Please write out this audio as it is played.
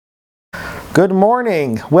Good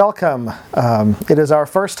morning. Welcome. It is our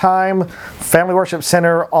first time Family Worship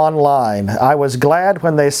Center online. I was glad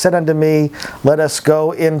when they said unto me, let us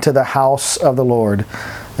go into the house of the Lord.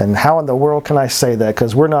 And how in the world can I say that?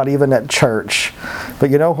 Because we're not even at church. But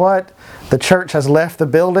you know what? The church has left the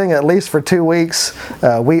building, at least for 2 weeks.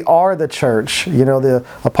 We are the church. You know, the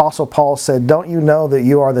Apostle Paul said, don't you know that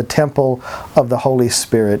you are the temple of the Holy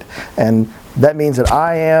Spirit? And that means that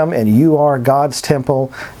I am and you are God's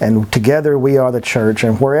temple, and together we are the church.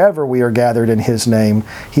 And wherever we are gathered in His name,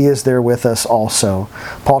 He is there with us also.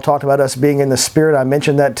 Paul talked about us being in the Spirit. I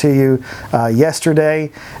mentioned that to you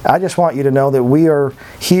yesterday. I just want you to know that we are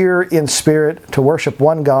here in spirit to worship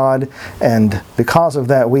one God, and because of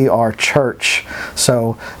that, we are church.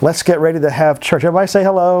 So let's get ready to have church. Everybody say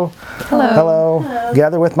hello. Hello. Hello. Hello.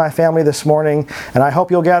 Gather with my family this morning, and I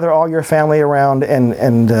hope you'll gather all your family around,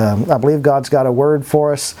 and I believe God's got a word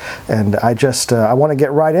for us, and I want to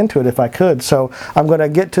get right into it if I could. So I'm going to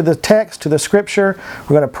get to the text, to the scripture.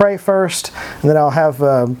 We're going to pray first, and then I'll have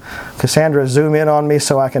Cassandra zoom in on me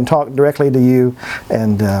so I can talk directly to you,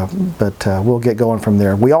 and but we'll get going from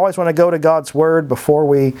there. We always want to go to God's word before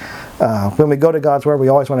when we go to God's word, we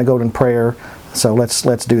always want to go in prayer. So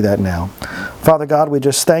let's do that now. Father God, we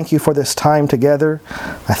just thank you for this time together.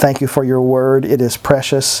 I thank you for your word. It is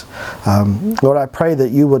precious. Lord, I pray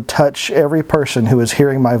that you would touch every person who is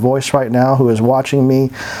hearing my voice right now, who is watching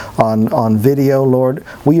me on video, Lord.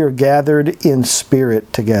 We are gathered in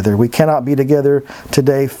spirit together. We cannot be together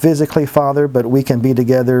today physically, Father, but we can be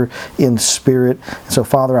together in spirit. So,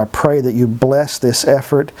 Father, I pray that you bless this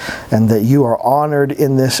effort and that you are honored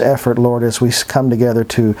in this effort, Lord, as we come together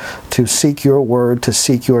to seek your word, to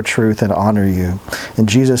seek your truth and honor you. In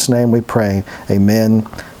Jesus' name we pray. Amen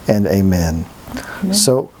and amen. Amen.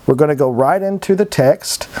 So we're going to go right into the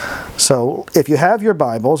text. So if you have your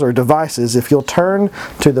Bibles or devices, if you'll turn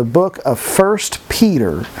to the book of 1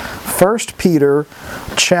 Peter. 1 Peter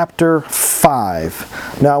chapter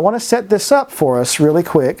 5. Now I want to set this up for us really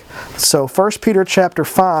quick. So 1 Peter chapter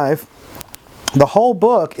 5, the whole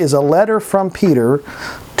book is a letter from Peter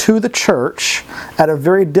to the church at a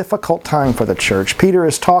very difficult time for the church. Peter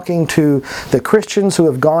is talking to the Christians who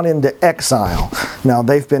have gone into exile. Now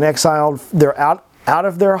they've been exiled, they're out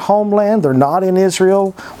of their homeland. They're not in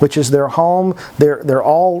Israel, which is their home. They're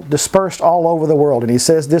all dispersed all over the world. And he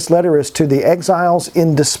says this letter is to the exiles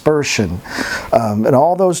in dispersion. And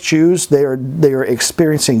all those Jews, they are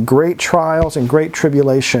experiencing great trials and great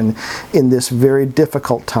tribulation in this very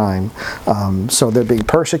difficult time. So they're being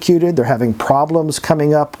persecuted. They're having problems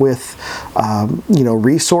coming up with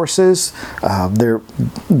resources.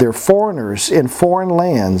 They're foreigners in foreign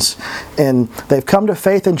lands, and they've come to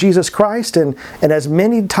faith in Jesus Christ. And as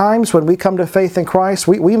many times when we come to faith in Christ,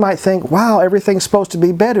 we might think, wow, everything's supposed to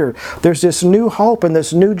be better. There's this new hope and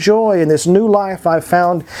this new joy and this new life I've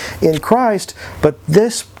found in Christ. But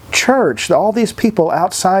this church, all these people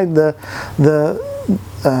outside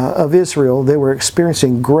of Israel, they were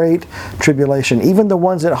experiencing great tribulation. Even the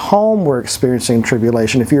ones at home were experiencing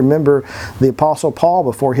tribulation. If you remember the Apostle Paul,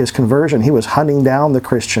 before his conversion, he was hunting down the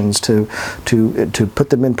Christians to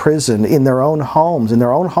put them in prison in their own homes, in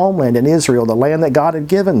their own homeland in Israel, the land that God had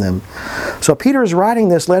given them. So Peter is writing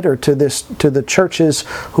this letter to the churches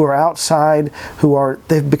who are outside,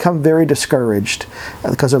 they've become very discouraged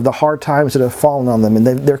because of the hard times that have fallen on them, and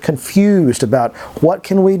they're confused about what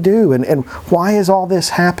can we do and why is all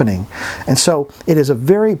this happening. And so it is a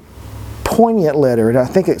very poignant letter, and I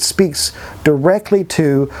think it speaks directly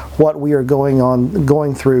to what we are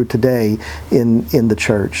going through today in the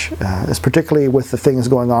church, as particularly with the things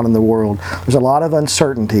going on in the world. There's a lot of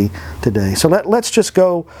uncertainty today. So let's just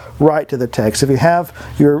go right to the text. If you have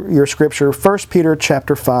your scripture, 1 Peter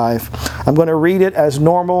chapter 5, I'm going to read it as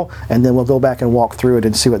normal, and then we'll go back and walk through it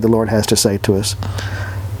and see what the Lord has to say to us.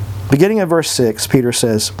 Beginning in verse 6, Peter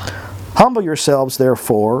says, "Humble yourselves,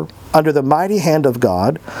 therefore, under the mighty hand of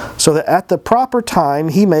God, so that at the proper time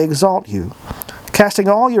He may exalt you, casting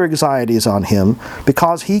all your anxieties on Him,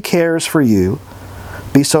 because He cares for you.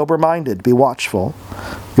 Be sober-minded, be watchful.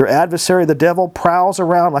 Your adversary, the devil, prowls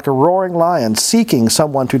around like a roaring lion, seeking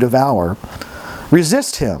someone to devour.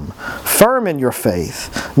 Resist him, firm in your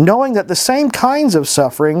faith, knowing that the same kinds of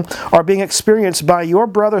suffering are being experienced by your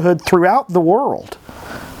brotherhood throughout the world.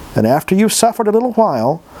 And after you've suffered a little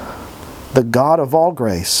while, the God of all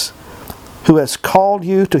grace, who has called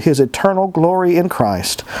you to His eternal glory in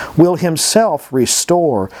Christ, will Himself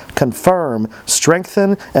restore, confirm,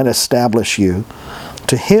 strengthen, and establish you.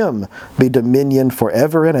 To Him be dominion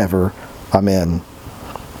forever and ever. Amen."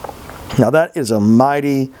 Now that is a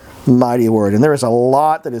mighty mighty word. And there is a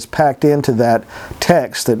lot that is packed into that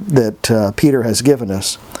text that Peter has given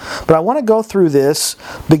us. But I want to go through this,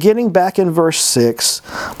 beginning back in verse 6.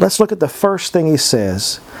 Let's look at the first thing he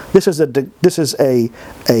says. This is a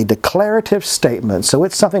declarative statement. So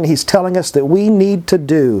it's something he's telling us that we need to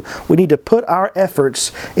do. We need to put our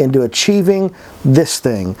efforts into achieving this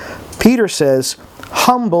thing. Peter says,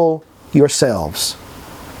 humble yourselves.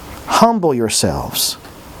 Humble yourselves.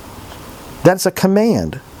 That's a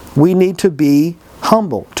command. We need to be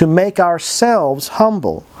humble, to make ourselves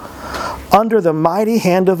humble under the mighty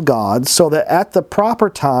hand of God, so that at the proper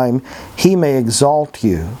time He may exalt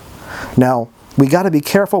you. Now, we got to be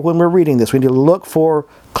careful when we're reading this. We need to look for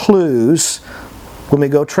clues when we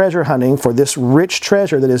go treasure hunting for this rich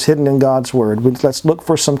treasure that is hidden in God's Word. Let's look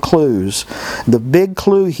for some clues. The big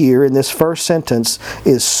clue here in this first sentence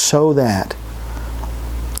is so that.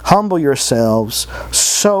 Humble yourselves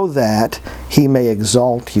so that He may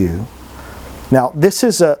exalt you. Now, this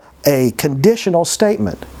is a conditional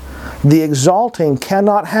statement. The exalting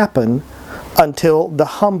cannot happen until the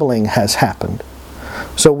humbling has happened.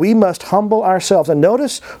 So we must humble ourselves. And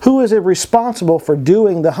notice who is responsible for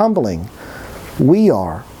doing the humbling. We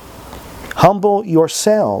are. Humble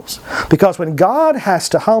yourselves. Because when God has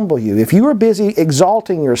to humble you, if you are busy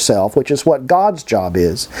exalting yourself, which is what God's job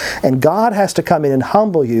is, and God has to come in and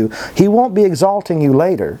humble you, He won't be exalting you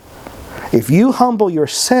later. If you humble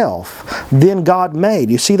yourself, then God may.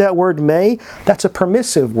 You see that word may? That's a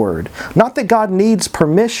permissive word. Not that God needs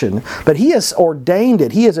permission, but He has ordained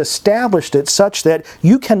it. He has established it such that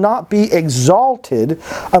you cannot be exalted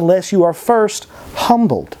unless you are first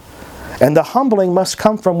humbled. And the humbling must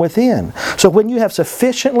come from within. So when you have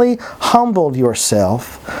sufficiently humbled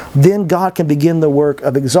yourself, then God can begin the work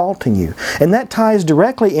of exalting you. And that ties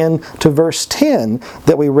directly into verse 10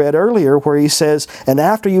 that we read earlier, where he says, "And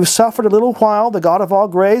after you've suffered a little while, the God of all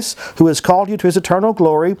grace, who has called you to His eternal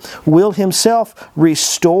glory, will Himself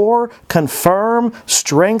restore, confirm,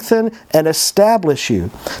 strengthen, and establish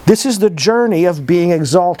you." This is the journey of being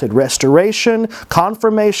exalted. Restoration,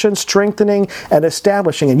 confirmation, strengthening, and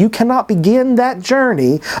establishing. And you cannot begin that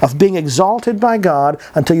journey of being exalted by God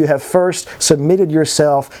until you have first submitted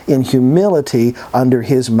yourself in humility under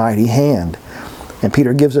His mighty hand. And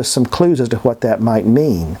Peter gives us some clues as to what that might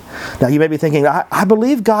mean. Now you may be thinking, I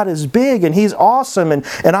believe God is big and He's awesome and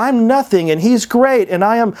I'm nothing and He's great and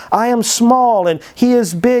I am small and He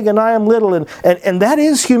is big and I am little. And that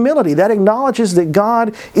is humility. That acknowledges that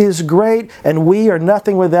God is great and we are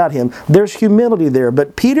nothing without Him. There's humility there.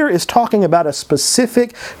 But Peter is talking about a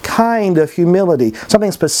specific kind of humility.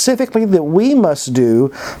 Something specifically that we must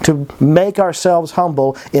do to make ourselves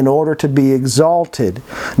humble in order to be exalted.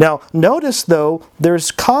 Now notice though,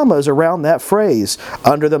 there's commas around that phrase,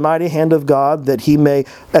 under the mighty hand of God, that He may,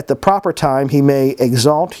 at the proper time, He may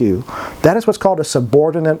exalt you. That is what's called a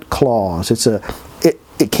subordinate clause.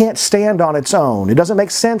 It can't stand on its own. It doesn't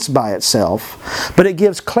make sense by itself, but it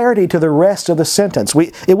gives clarity to the rest of the sentence.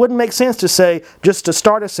 It wouldn't make sense to say, just to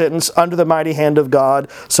start a sentence, under the mighty hand of God,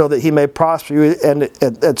 so that He may prosper you, and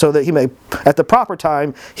so that He may, at the proper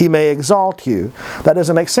time, He may exalt you. That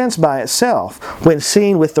doesn't make sense by itself. When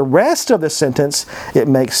seen with the rest of the sentence, it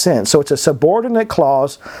makes sense. So it's a subordinate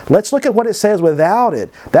clause. Let's look at what it says without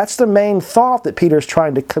it. That's the main thought that Peter's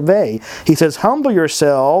trying to convey. He says, humble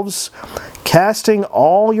yourselves, casting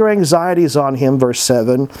all your anxieties on Him, verse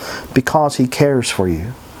 7, because He cares for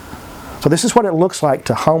you. So this is what it looks like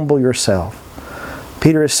to humble yourself.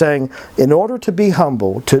 Peter is saying, in order to be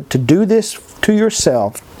humble, to do this to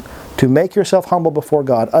yourself, to make yourself humble before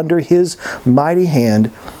God under His mighty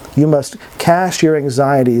hand, you must cast your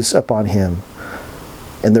anxieties upon Him.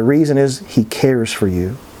 And the reason is He cares for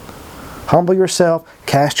you. Humble yourself,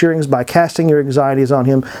 by casting your anxieties on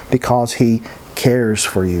Him, because He cares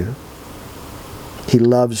for you. He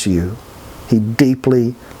loves you. He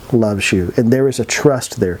deeply loves you. And there is a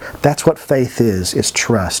trust there. That's what faith is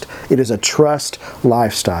trust. It is a trust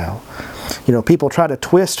lifestyle. You know, people try to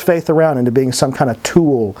twist faith around into being some kind of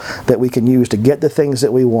tool that we can use to get the things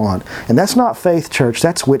that we want. And that's not faith, church.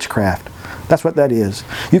 That's witchcraft. That's what that is.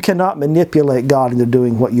 You cannot manipulate God into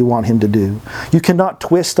doing what you want Him to do. You cannot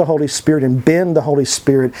twist the Holy Spirit and bend the Holy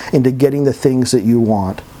Spirit into getting the things that you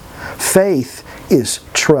want. Faith is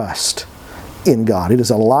trust in God. It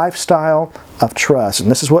is a lifestyle of trust.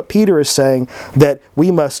 And this is what Peter is saying, that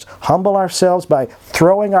we must humble ourselves by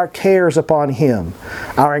throwing our cares upon Him,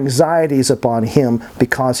 our anxieties upon Him,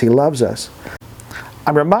 because He loves us.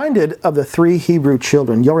 I'm reminded of the three Hebrew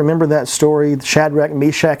children. You'll remember that story. Shadrach,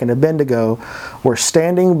 Meshach, and Abednego were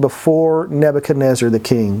standing before Nebuchadnezzar the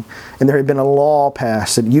king. And there had been a law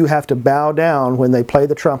passed that you have to bow down when they play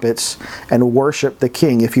the trumpets and worship the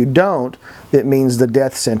king. If you don't, it means the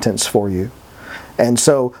death sentence for you. And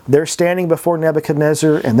so they're standing before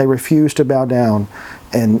Nebuchadnezzar and they refuse to bow down.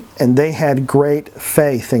 And they had great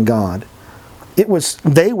faith in God.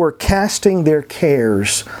 They were casting their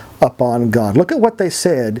cares upon God. Look at what they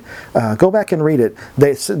said. Go back and read it.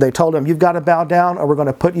 They told him, you've got to bow down or we're going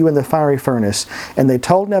to put you in the fiery furnace. And they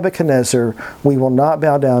told Nebuchadnezzar, we will not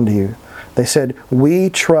bow down to you. They said,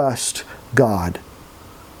 we trust God.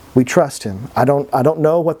 We trust Him. I don't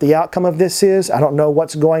know what the outcome of this is. I don't know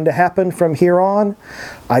what's going to happen from here on.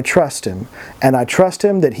 I trust Him. And I trust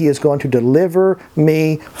Him that He is going to deliver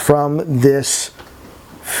me from this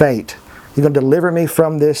fate. He's going to deliver me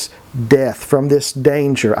from this death, from this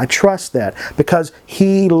danger. I trust that because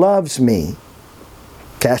He loves me.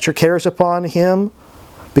 Cast your cares upon Him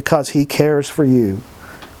because He cares for you.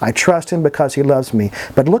 I trust Him because He loves me.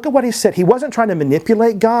 But look at what He said. He wasn't trying to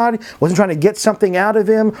manipulate God, wasn't trying to get something out of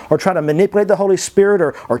Him, or try to manipulate the Holy Spirit,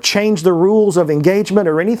 or change the rules of engagement,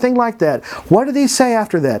 or anything like that. What did He say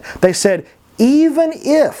after that? They said, even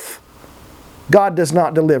if God does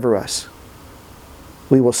not deliver us,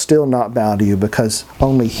 we will still not bow to you because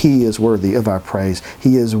only He is worthy of our praise.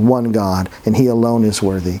 He is one God, and He alone is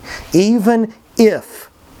worthy. Even if.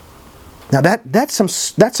 Now that's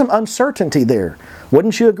some uncertainty there.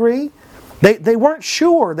 Wouldn't you agree? They weren't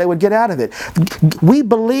sure they would get out of it. We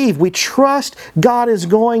believe, we trust God is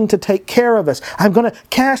going to take care of us. I'm going to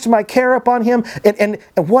cast my care upon Him, and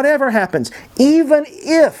whatever happens, even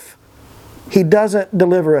if He doesn't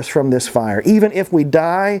deliver us from this fire, even if we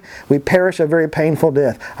die, we perish a very painful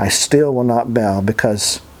death, I still will not bow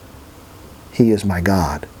because He is my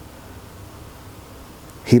God.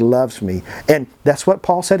 He loves me. And that's what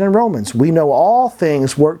Paul said in Romans. We know all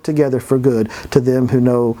things work together for good to them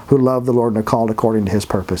who love the Lord and are called according to His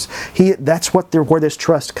purpose. That's where this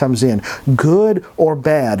trust comes in. Good or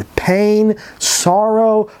bad, pain,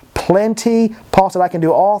 sorrow, plenty. Paul said, I can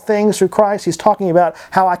do all things through Christ. He's talking about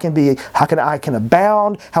how I can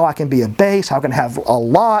abound, how I can be abased, how I can have a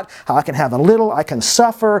lot, how I can have a little, I can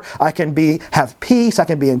suffer, I can have peace, I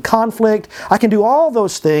can be in conflict. I can do all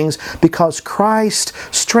those things because Christ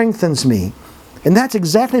strengthens me. And that's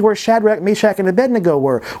exactly where Shadrach, Meshach, and Abednego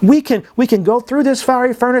were. We can go through this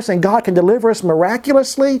fiery furnace and God can deliver us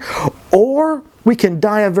miraculously, or we can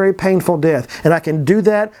die a very painful death. And I can do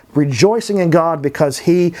that rejoicing in God because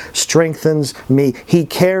He strengthens me. He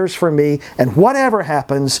cares for me. And whatever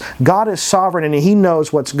happens, God is sovereign and He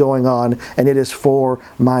knows what's going on, and it is for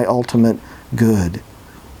my ultimate good.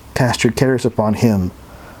 Cast your cares upon Him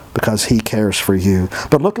because He cares for you.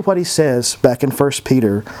 But look at what he says back in 1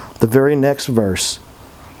 Peter, the very next verse.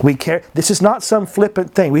 We care. This is not some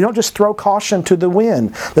flippant thing. We don't just throw caution to the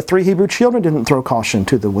wind. The three Hebrew children didn't throw caution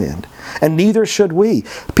to the wind. And neither should we.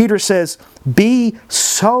 Peter says, be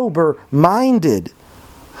sober-minded.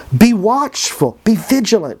 Be watchful. Be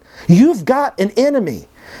vigilant. You've got an enemy.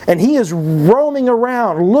 And he is roaming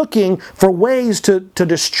around looking for ways to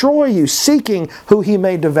destroy you, seeking who he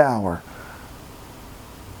may devour.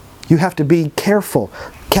 You have to be careful.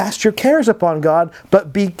 Cast your cares upon God,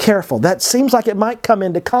 but be careful. That seems like it might come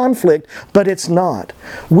into conflict, but it's not.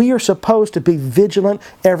 We are supposed to be vigilant,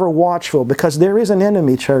 ever watchful, because there is an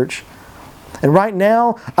enemy, church. And right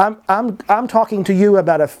now, I'm talking to you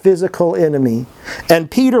about a physical enemy. And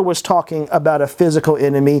Peter was talking about a physical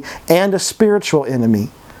enemy and a spiritual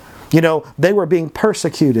enemy. You know, they were being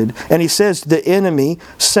persecuted. And he says the enemy,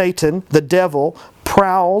 Satan, the devil,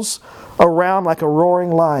 prowls around like a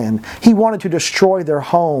roaring lion. He wanted to destroy their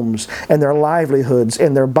homes and their livelihoods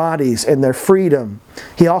and their bodies and their freedom.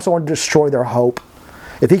 He also wanted to destroy their hope.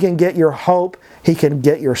 If he can get your hope, he can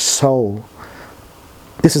get your soul.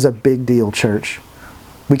 This is a big deal, church.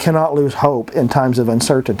 We cannot lose hope in times of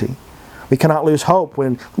uncertainty. We cannot lose hope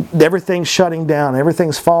when everything's shutting down,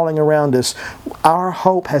 everything's falling around us. Our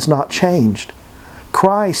hope has not changed.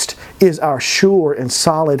 Christ is our sure and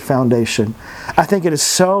solid foundation. I think it is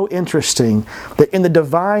so interesting that in the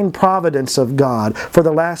divine providence of God, for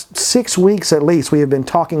the last 6 weeks at least, we have been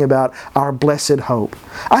talking about our blessed hope.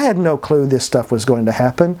 I had no clue this stuff was going to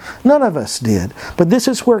happen. None of us did. But this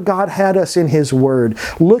is where God had us in His Word,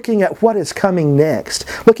 looking at what is coming next,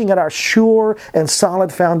 looking at our sure and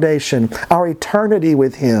solid foundation, our eternity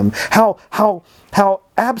with Him, how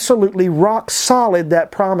absolutely rock solid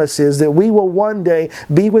that promise is that we will one day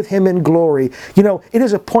be with Him in glory. You know, it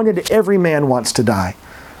is appointed that every man wants to die.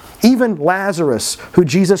 Even Lazarus, who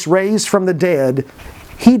Jesus raised from the dead,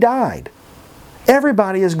 he died.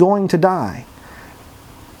 Everybody is going to die.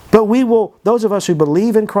 But we will, those of us who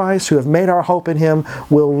believe in Christ, who have made our hope in Him,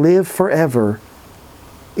 will live forever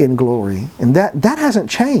in glory. And that hasn't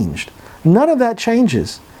changed. None of that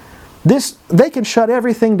changes. They can shut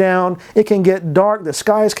everything down. It can get dark. The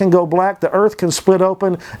skies can go black. The earth can split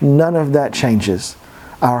open. None of that changes.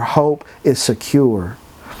 Our hope is secure.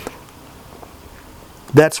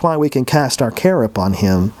 That's why we can cast our care upon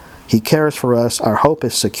Him. He cares for us. Our hope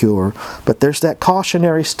is secure. But there's that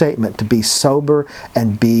cautionary statement to be sober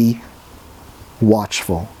and be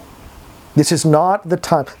watchful. This is not the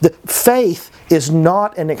time. Faith is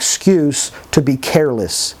not an excuse to be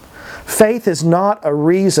careless. Faith is not a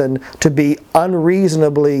reason to be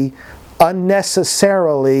unreasonably,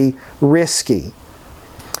 unnecessarily risky.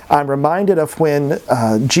 I'm reminded of when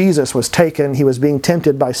Jesus was taken, He was being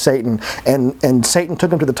tempted by Satan, and Satan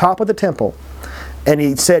took Him to the top of the temple. And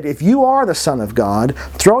he said, if you are the Son of God,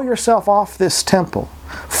 throw yourself off this temple.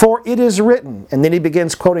 For it is written. And then he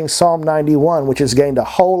begins quoting Psalm 91, which has gained a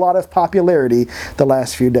whole lot of popularity the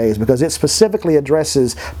last few days because it specifically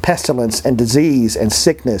addresses pestilence and disease and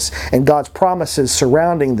sickness and God's promises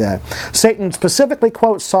surrounding that. Satan specifically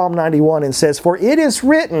quotes Psalm 91 and says, for it is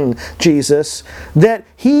written, Jesus, that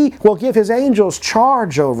He will give His angels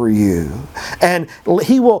charge over you, and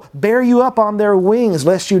He will bear you up on their wings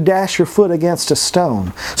lest you dash your foot against a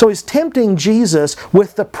stone. So he's tempting Jesus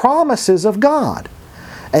with the promises of God.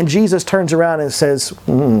 And Jesus turns around and says,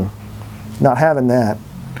 not having that.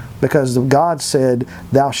 Because God said,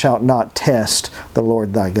 thou shalt not test the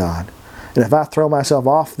Lord thy God. And if I throw myself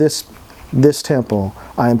off this temple,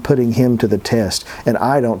 I am putting Him to the test. And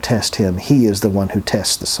I don't test Him. He is the one who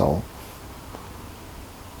tests the soul.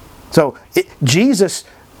 So Jesus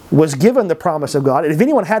was given the promise of God. And if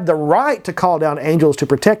anyone had the right to call down angels to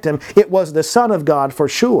protect him, it was the Son of God for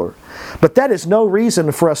sure. But that is no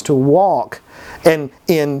reason for us to walk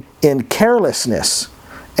in carelessness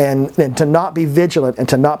and to not be vigilant and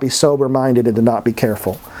to not be sober-minded and to not be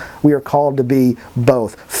careful. We are called to be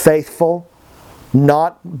both faithful,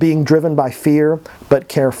 not being driven by fear, but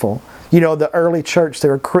careful. You know, the early church, they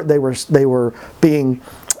were being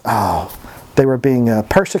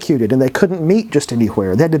persecuted, and they couldn't meet just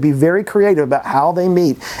anywhere. They had to be very creative about how they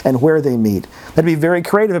meet and where they meet. They had to be very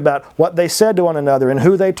creative about what they said to one another and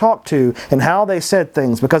who they talked to and how they said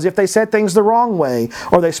things. Because if they said things the wrong way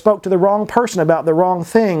or they spoke to the wrong person about the wrong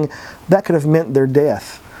thing, that could have meant their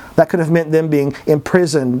death. That could have meant them being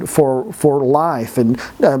imprisoned for life and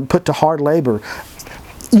put to hard labor.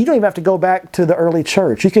 You don't even have to go back to the early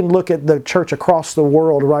church. You can look at the church across the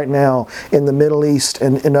world right now in the Middle East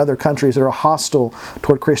and in other countries that are hostile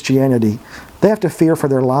toward Christianity. They have to fear for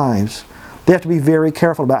their lives. They have to be very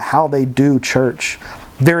careful about how they do church.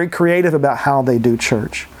 Very creative about how they do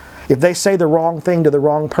church. If they say the wrong thing to the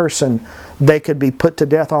wrong person, they could be put to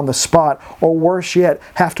death on the spot, or worse yet,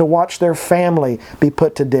 have to watch their family be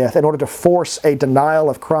put to death in order to force a denial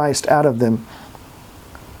of Christ out of them.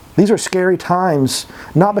 These are scary times,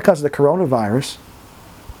 not because of the coronavirus.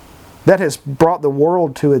 That has brought the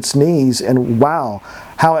world to its knees, and wow,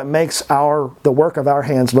 how it makes the work of our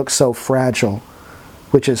hands look so fragile,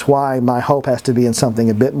 which is why my hope has to be in something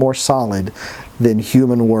a bit more solid than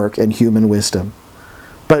human work and human wisdom.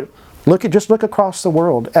 But just look across the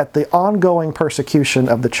world at the ongoing persecution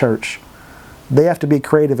of the church. They have to be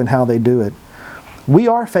creative in how they do it. We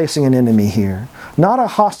are facing an enemy here. Not a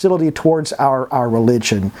hostility towards our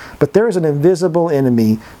religion, but there is an invisible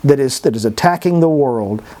enemy that is attacking the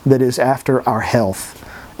world, that is after our health.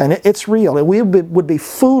 And it's real. And we would be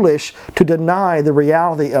foolish to deny the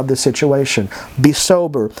reality of the situation. Be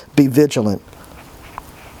sober, be vigilant.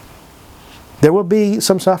 There will be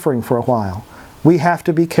some suffering for a while. We have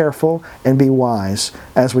to be careful and be wise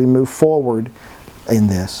as we move forward in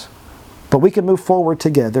this. But we can move forward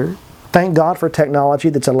together. Thank God for technology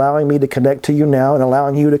that's allowing me to connect to you now and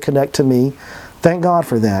allowing you to connect to me. Thank God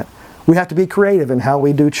for that. We have to be creative in how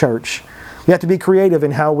we do church. We have to be creative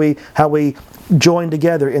in how we join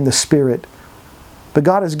together in the Spirit. But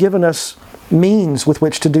God has given us means with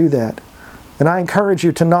which to do that. And I encourage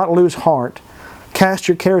you to not lose heart. Cast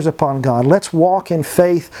your cares upon God. Let's walk in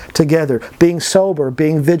faith together, being sober,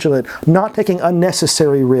 being vigilant, not taking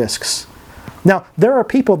unnecessary risks. Now, there are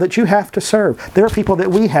people that you have to serve. There are people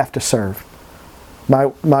that we have to serve. My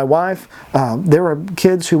wife, there are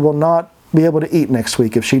kids who will not be able to eat next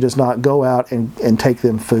week if she does not go out and take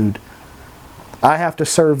them food. I have to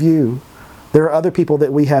serve you. There are other people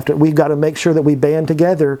that we've got to make sure that we band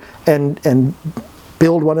together and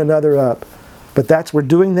build one another up. But we're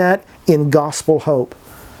doing that in gospel hope.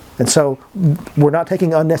 And so we're not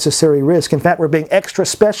taking unnecessary risk. In fact, we're being extra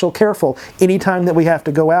special careful anytime that we have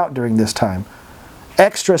to go out during this time.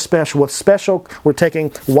 extra special. What's special, we're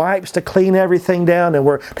taking wipes to clean everything down, and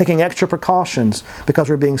we're taking extra precautions because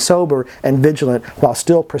we're being sober and vigilant while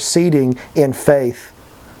still proceeding in faith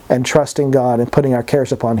and trusting God and putting our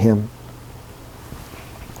cares upon Him.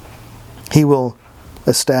 He will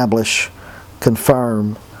establish,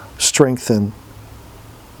 confirm, strengthen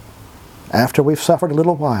after we've suffered a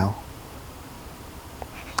little while.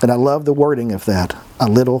 And I love the wording of that. A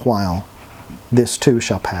little while. This too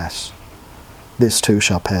shall pass. This too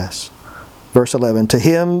shall pass. Verse 11. To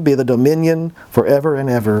Him be the dominion forever and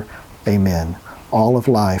ever. Amen. All of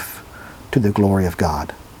life to the glory of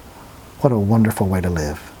God. What a wonderful way to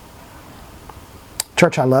live.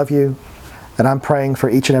 Church, I love you. And I'm praying for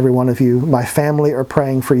each and every one of you. My family are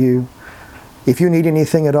praying for you. If you need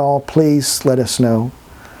anything at all, please let us know.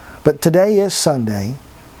 But today is Sunday.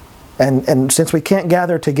 And since we can't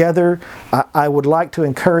gather together, I would like to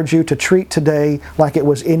encourage you to treat today like it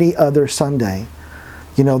was any other Sunday.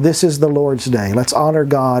 You know, this is the Lord's Day. Let's honor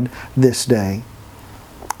God this day.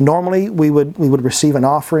 Normally, we would receive an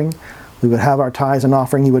offering. We would have our tithes and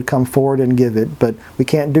offering. You would come forward and give it. But we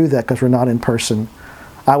can't do that because we're not in person.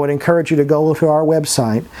 I would encourage you to go to our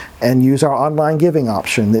website and use our online giving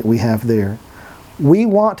option that we have there. We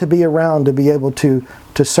want to be around to be able to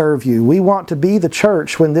serve you. We want to be the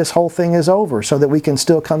church when this whole thing is over so that we can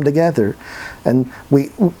still come together. And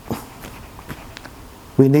we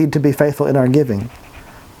need to be faithful in our giving.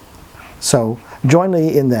 So join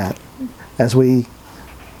me in that as we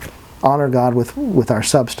honor God with our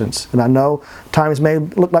substance. And I know times may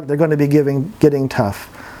look like they're going to be getting tough.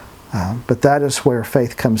 But that is where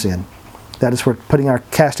faith comes in. That is where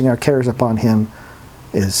casting our cares upon Him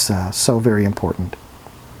is so very important.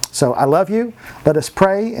 So I love you. Let us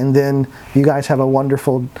pray, and then you guys have a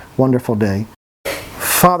wonderful, wonderful day.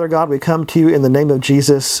 Father God, we come to you in the name of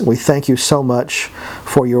Jesus. We thank you so much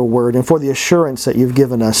for your word and for the assurance that you've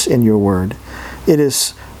given us in your word. It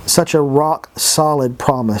is such a rock-solid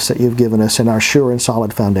promise that you've given us in our sure and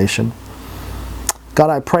solid foundation. God,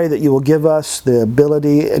 I pray that you will give us the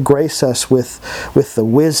ability, grace us with the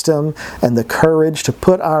wisdom and the courage to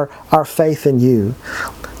put our faith in you.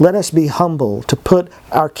 Let us be humble to put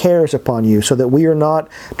our cares upon you so that we are not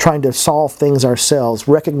trying to solve things ourselves,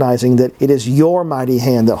 recognizing that it is your mighty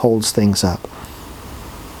hand that holds things up.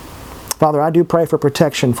 Father, I do pray for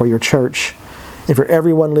protection for your church and for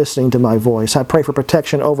everyone listening to my voice. I pray for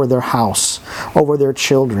protection over their house, over their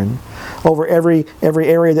children, over every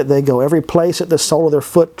area that they go, every place that the sole of their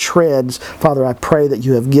foot treads. Father, I pray that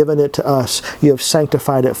you have given it to us. You have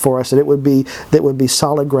sanctified it for us, that it would be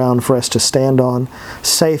solid ground for us to stand on,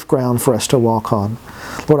 safe ground for us to walk on.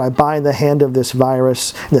 Lord, I bind the hand of this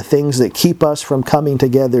virus, the things that keep us from coming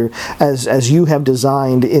together as you have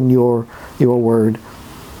designed in your word.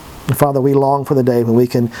 And Father, we long for the day when we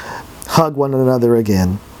can hug one another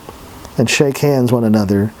again and shake hands one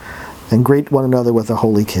another and greet one another with a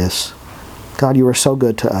holy kiss. God, you are so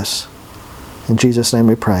good to us. In Jesus' name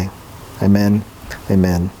we pray. Amen.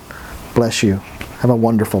 Amen. Bless you. Have a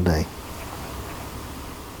wonderful day.